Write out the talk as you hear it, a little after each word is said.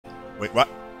Wait, what?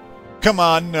 Come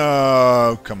on,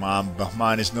 no, come on.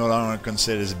 Bahman is no longer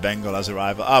considered Bengal as a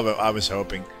rival. I was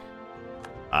hoping.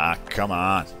 Ah, come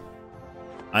on.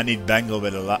 I need Bengal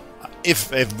with a lot. If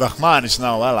Bahman is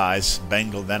now allies,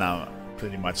 Bengal, then I'm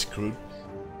pretty much screwed.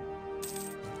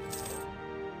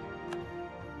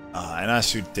 And I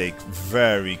should take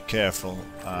very careful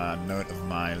note of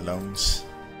my loans.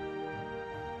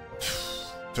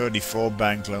 34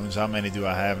 bank loans. How many do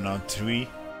I have now? 3.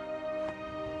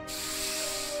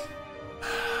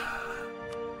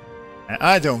 And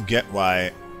I don't get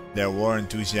why their war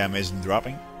enthusiasm isn't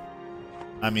dropping.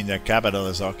 I mean, their capital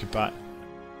is occupied.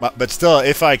 But still,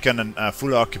 if I can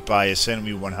fully occupy a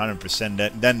Senwi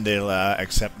 100%, then they'll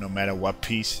accept no matter what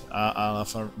peace I'll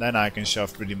offer. Then I can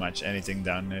shove pretty much anything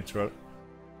down their throat.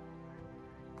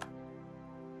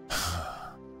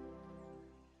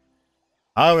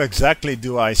 How exactly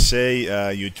do I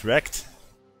say Utrecht?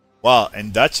 Well,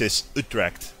 in Dutch it's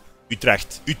Utrecht.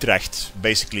 Utrecht,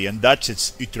 basically. In Dutch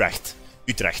it's Utrecht.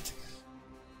 Utrecht.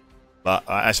 But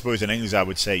I suppose in English I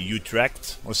would say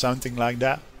Utrecht or something like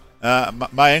that.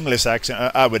 My English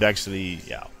accent, I would actually,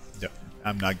 yeah,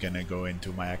 I'm not gonna go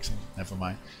into my accent, never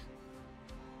mind.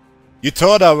 You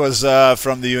thought I was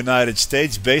from the United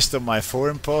States based on my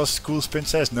foreign post, Cool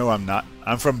Princess? No, I'm not.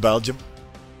 I'm from Belgium,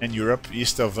 in Europe,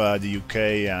 east of the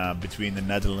UK, between the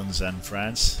Netherlands and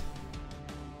France.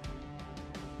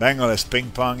 Bengal is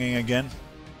ping-ponging again.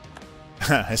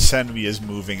 Senvi is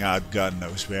moving out, God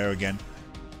knows where again.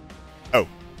 Oh,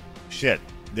 shit,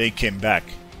 they came back.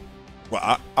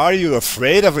 Well, are you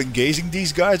afraid of engaging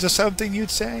these guys or something, you'd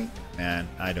say? Man,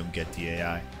 I don't get the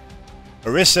AI.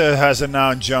 Orissa has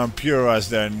announced Jampur as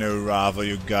their new rival.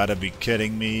 You gotta be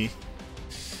kidding me.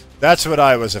 That's what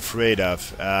I was afraid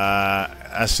of.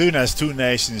 As soon as two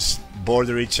nations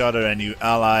border each other and you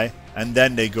ally, and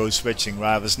then they go switching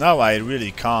rivals. Now I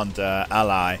really can't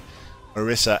ally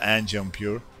Orissa and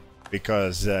Jampur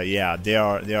because yeah, they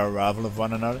are a rival of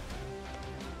one another.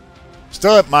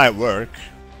 Still, it might work.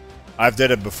 I've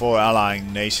did it before,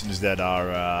 allying nations that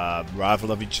are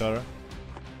rival of each other.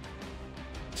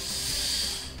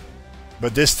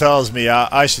 But this tells me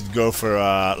I should go for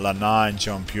Lana and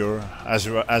Jampur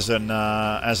as an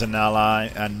ally,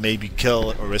 and maybe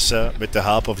kill Orissa with the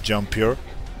help of Jampur,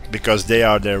 because they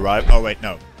are their rival. Oh wait,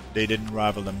 no, they didn't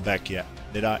rival them back yet,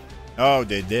 did I? Oh,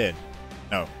 they did.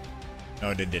 No,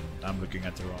 they didn't. I'm looking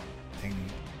at the wrong thing.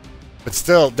 But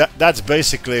still, that's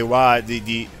basically why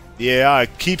the AI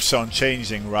keeps on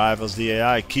changing rivals. The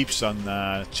AI keeps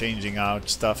on changing out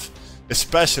stuff,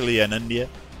 especially in India.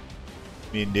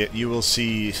 I mean, you will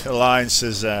see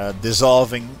alliances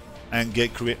dissolving and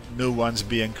get new ones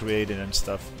being created and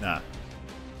stuff. Nah.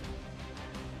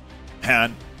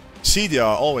 And see, they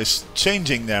are always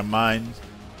changing their mind.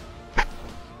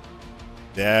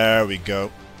 There we go.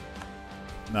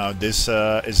 Now this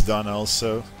is done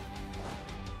also.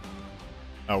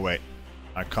 Oh wait,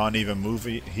 I can't even move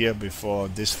here before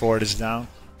this fort is down.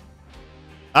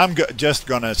 I'm just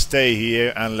gonna stay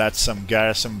here and let some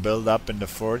garrison build up in the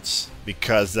forts,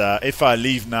 because if I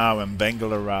leave now and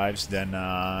Bengal arrives, then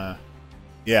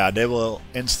yeah, they will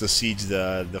insta siege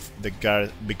the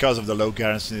garrison. Because of the low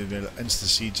garrison, they'll insta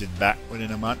siege it back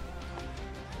within a month.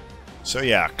 So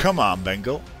yeah, come on,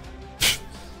 Bengal.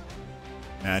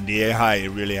 And the AI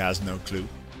really has no clue.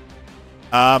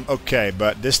 Okay,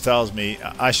 but this tells me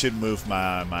I should move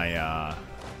my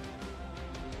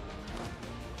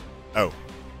oh.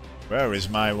 Where is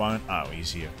my one? Oh,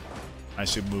 he's here. I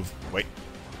should move. Wait,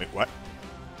 what?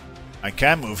 I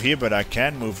can move here, but I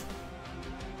can move.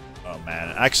 Oh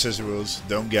man, access rules.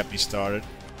 Don't get me started.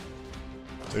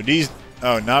 So these.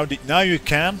 Oh, now you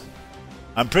can.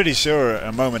 I'm pretty sure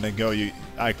a moment ago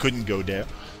I couldn't go there.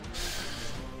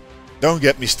 Don't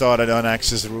get me started on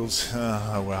access rules.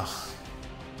 Oh well.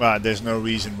 Well, there's no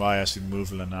reason why I should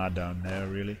move Lana down there,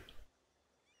 really.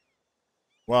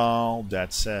 Well,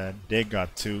 that said, they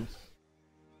got 2.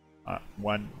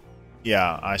 One,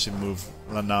 yeah, I should move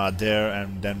Lana there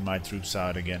and then my troops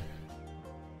out again.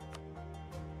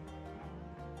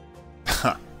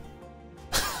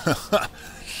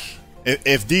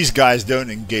 If these guys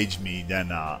don't engage me,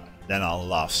 then I'll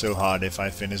laugh so hard if I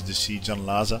finish the siege on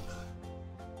Lhasa.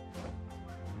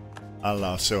 I'll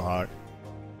laugh so hard.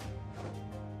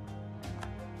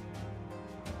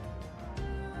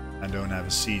 I don't have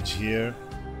a siege here.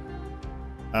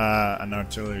 An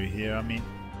artillery here, I mean.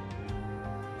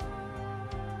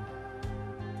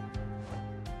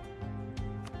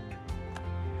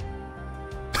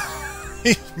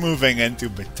 He's moving into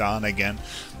Bataan again.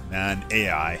 Man,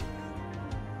 AI.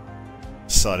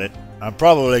 Sod it. I'm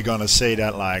probably gonna say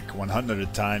that like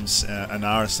 100 times an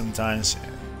hour sometimes.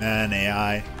 Man,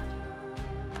 AI.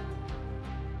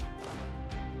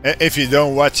 If you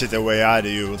don't watch it the way I do,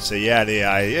 you will say, yeah,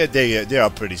 they are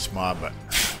pretty smart. But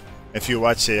if you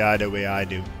watch AI the way I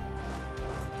do,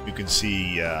 you can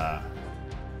see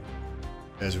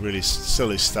there's really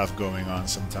silly stuff going on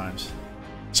sometimes.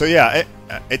 So yeah,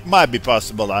 it might be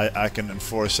possible I can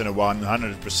enforce a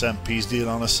 100% peace deal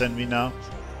on a Senvi now.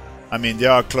 I mean, they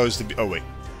are close to be. Oh wait.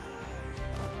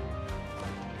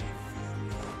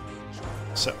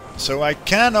 So I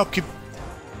can occupy.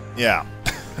 Yeah.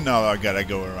 No, I gotta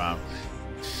go around.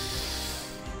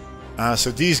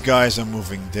 So these guys are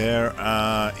moving there.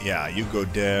 Yeah, you go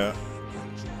there.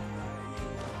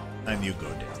 And you go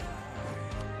there.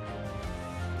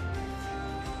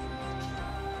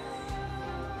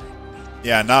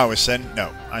 Yeah, now we send.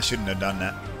 No, I shouldn't have done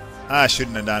that. I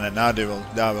shouldn't have done it. Now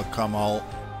that will come all.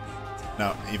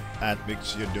 No, if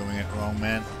Advix, you're doing it wrong,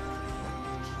 man.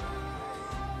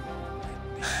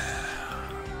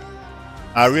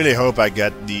 I really hope I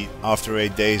get the after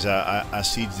 8 days. I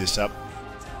siege this up.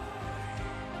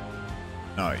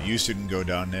 No, you shouldn't go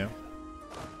down there.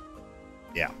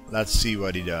 Yeah, let's see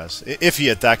what he does. If he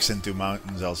attacks into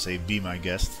mountains, I'll say be my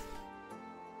guest.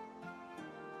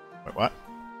 Wait, what?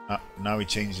 Now he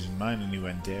changed his mind and he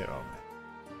went there. Oh,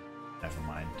 never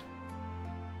mind.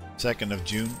 2nd of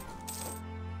June.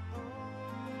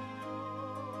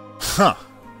 Huh.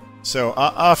 So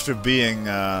after being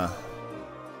a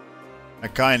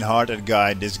kind-hearted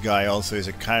guy, this guy also is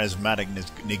a charismatic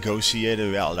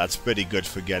negotiator. Well, that's pretty good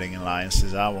for getting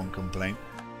alliances. I won't complain.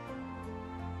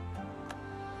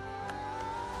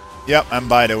 Yep, and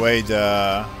by the way,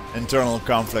 the internal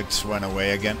conflicts went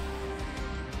away again.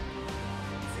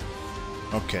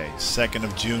 Okay, 2nd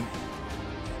of June.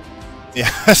 Yeah,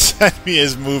 Senvi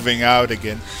is moving out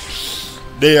again.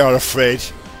 They are afraid.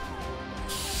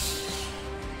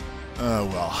 Oh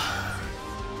well.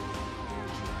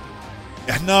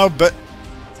 No, but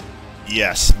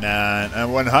yes, man, a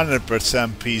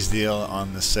 100% peace deal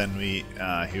on the Senvi.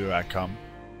 Here I come.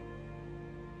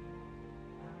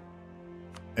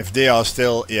 If they are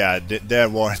still, yeah, their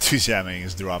war enthusiasm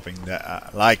is dropping,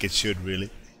 like it should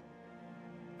really.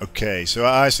 Okay, so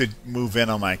I should move in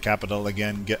on my capital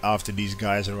again, get after these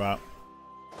guys are out.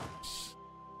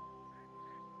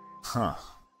 Huh.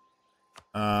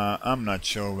 I'm not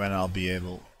sure when I'll be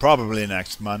able. Probably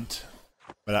next month.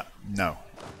 But no.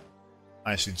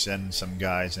 I should send some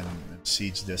guys and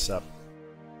siege this up.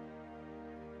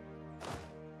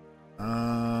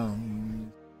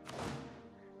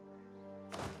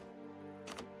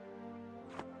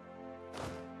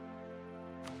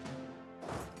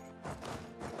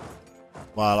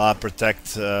 While I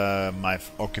protect my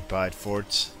occupied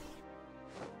forts.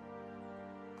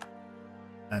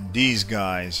 And these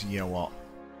guys, yeah, well,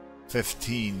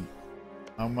 15.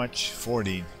 How much?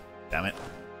 14. Damn it.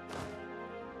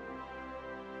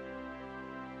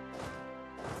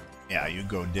 Yeah, you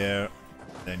go there.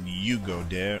 Then you go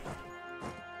there.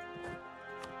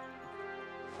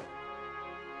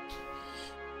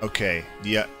 Okay,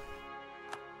 yeah.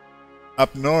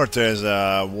 Up north there's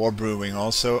a war brewing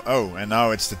also. Oh, and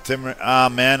now it's the timber. Ah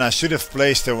man, I should have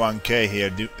placed a 1k here,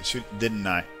 didn't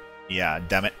I? Yeah,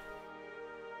 damn it.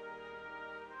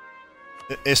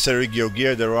 Is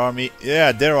Serigio their army?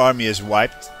 Yeah, their army is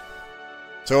wiped.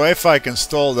 So if I can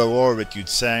stall the war with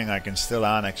Yutsang, I can still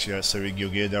annex your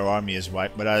Serigio. Their army is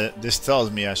wiped, but this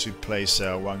tells me I should place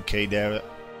 1k there.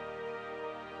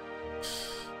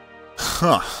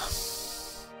 Huh.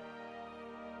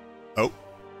 Oh.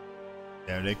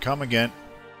 There they come again.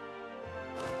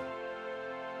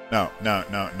 No.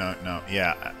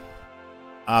 Yeah.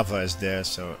 Ava is there,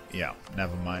 so yeah,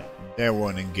 never mind. They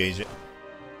won't engage it.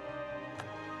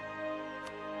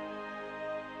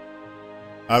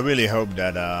 I really hope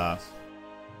that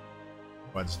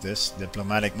what's this?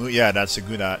 Diplomatic move? Yeah, that's a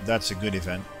good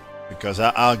event. Because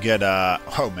I'll get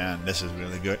oh man, this is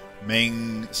really good.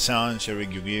 Ming, San,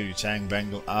 Sherigugir, Yuchang,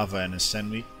 Bengal, Ava and a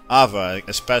Senvi. Ava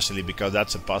especially because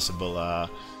that's a possible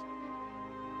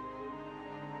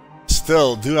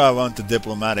still, do I want the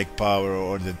diplomatic power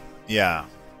or the... Yeah.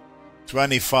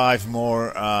 25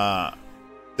 more...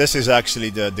 this is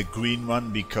actually the green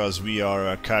one because we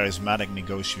are a charismatic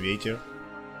negotiator.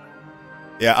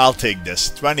 Yeah, I'll take this.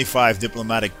 25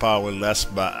 diplomatic power less,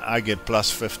 but I get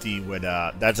plus 50 with...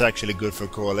 that's actually good for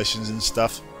coalitions and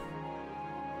stuff.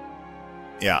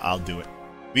 Yeah, I'll do it.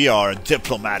 We are a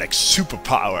diplomatic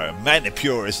superpower.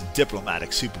 Manipur is a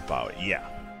diplomatic superpower. Yeah.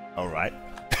 Alright.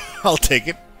 I'll take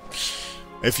it.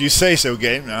 If you say so,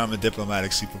 game. I'm a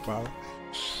diplomatic superpower.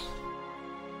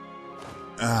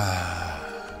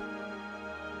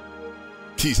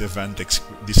 These event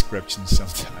descriptions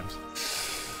sometimes.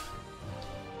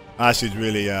 I should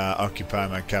really occupy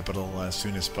my capital as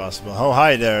soon as possible. Oh,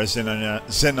 hi there, Zenonria.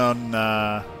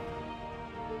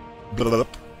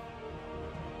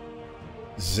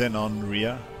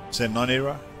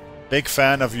 Big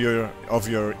fan of your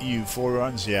EU4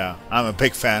 runs. Yeah, I'm a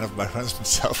big fan of my runs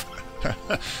myself.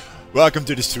 Welcome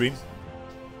to the stream.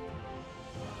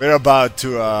 We're about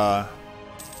to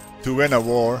win a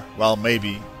war. Well,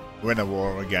 maybe win a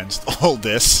war against all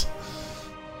this.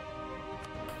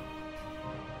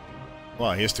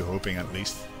 Well, here's to hoping at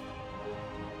least.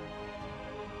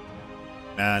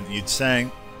 And you'd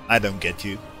saying, I don't get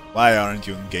you. Why aren't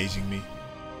you engaging me?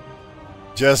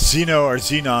 Just Xeno or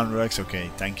Xenon Rex.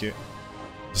 Okay, thank you.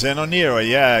 Zenonira,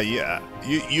 yeah.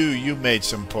 You made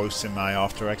some posts in my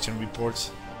after action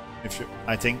reports,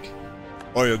 I think.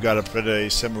 Or you got a pretty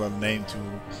similar name to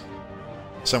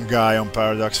some guy on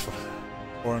Paradox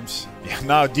forums. Yeah,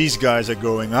 now these guys are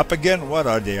going up again. What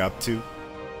are they up to?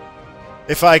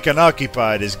 If I can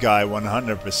occupy this guy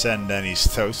 100%, then he's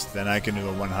toast. Then I can do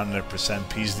a 100%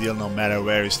 peace deal no matter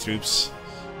where his troops.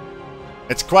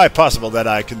 It's quite possible that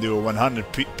I can do a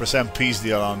 100% peace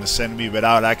deal on the Senbi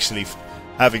without actually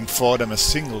having fought him a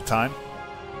single time.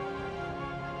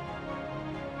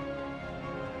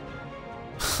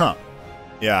 Huh.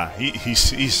 Yeah,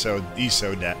 he's so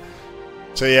dead.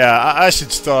 So yeah, I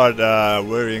should start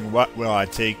worrying what will I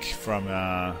take from.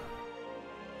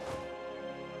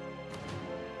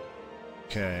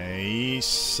 Okay,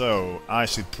 so I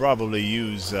should probably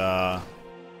use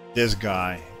this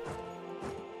guy.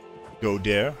 Go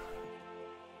there.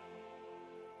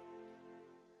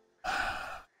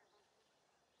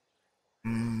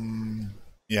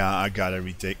 Yeah, I gotta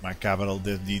retake my capital.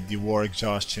 The war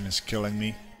exhaustion is killing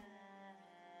me.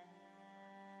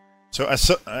 So,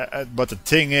 but the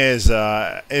thing is,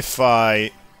 if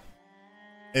I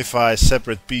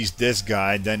separate piece this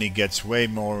guy, then he gets way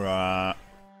more.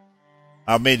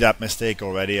 I made that mistake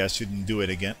already. I shouldn't do it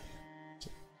again.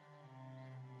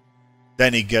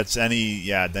 Then he gets then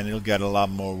he'll get a lot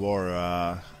more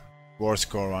war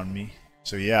score on me.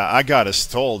 So yeah, I gotta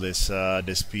stall this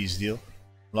this peace deal.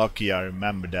 Lucky I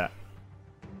remember that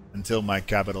until my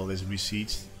capital is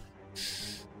besieged.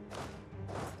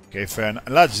 Okay, fair enough.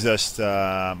 Let's just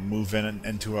move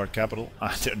into our capital.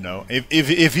 I don't know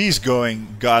if he's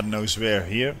going God knows where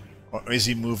here, or is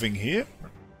he moving here?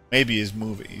 Maybe he's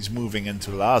moving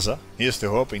into Lhasa. Here's to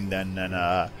hoping then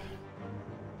that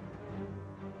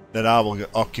I will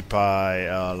occupy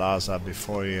Lhasa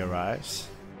before he arrives.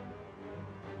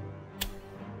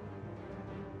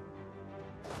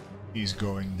 He's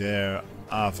going there.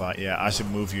 Ava, yeah, I should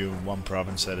move you one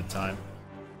province at a time.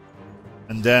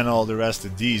 And then all the rest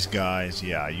of these guys,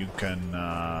 yeah, you can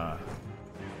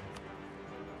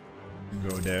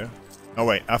go there. Oh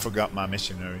wait, I forgot my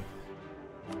missionary.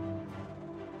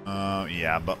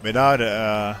 Yeah, but without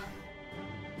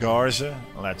Garza,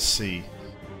 let's see.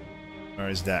 Where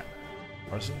is that?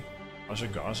 Garza?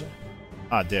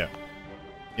 Ah, there.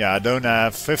 Yeah, I don't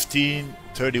have 15,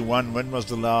 31. When was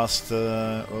the last?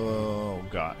 Oh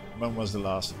god, when was the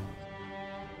last?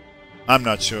 I'm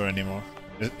not sure anymore.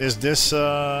 Is this?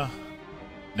 No,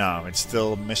 it's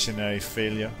still missionary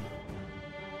failure.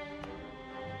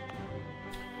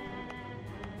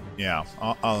 Yeah,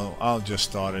 I'll just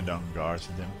start it on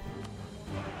Garza then.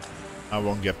 I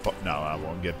won't get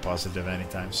positive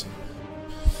anytime soon.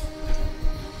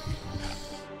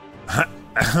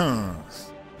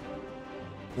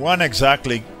 When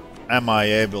exactly am I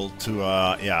able to?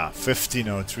 Yeah,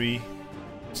 1503.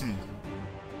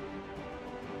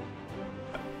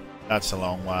 That's a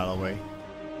long while away.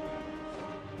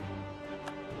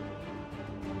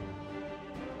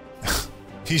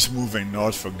 He's moving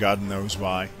north for God knows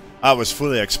why. I was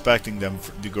fully expecting them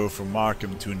to go from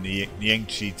Markham to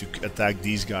Nyingchi to attack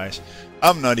these guys.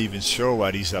 I'm not even sure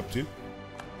what he's up to.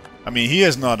 I mean, he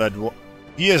is not at war.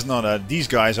 These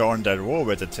guys aren't at war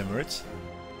with the Timurids.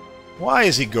 Why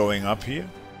is he going up here?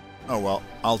 Oh well,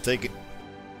 I'll take it.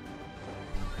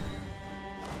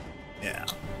 Yeah.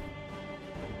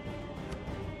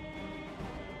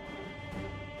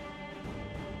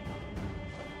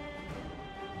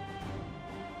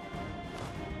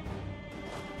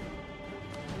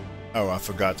 Oh, I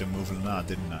forgot to move Lana,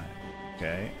 didn't I?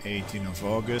 Okay, 18th of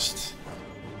August.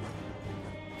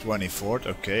 24th,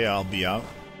 okay, I'll be out.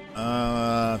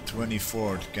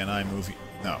 24th, can I move?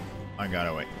 No, I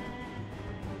gotta wait.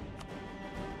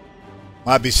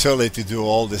 Might be silly to do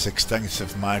all this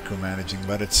extensive micromanaging,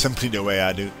 but it's simply the way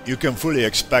I do. You can fully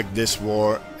expect this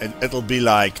war, it'll be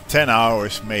like 10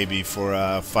 hours maybe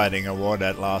for fighting a war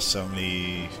that lasts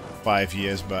only 5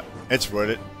 years, but it's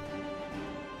worth it.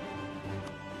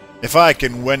 If I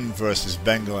can win versus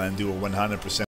Bengal and do a 100%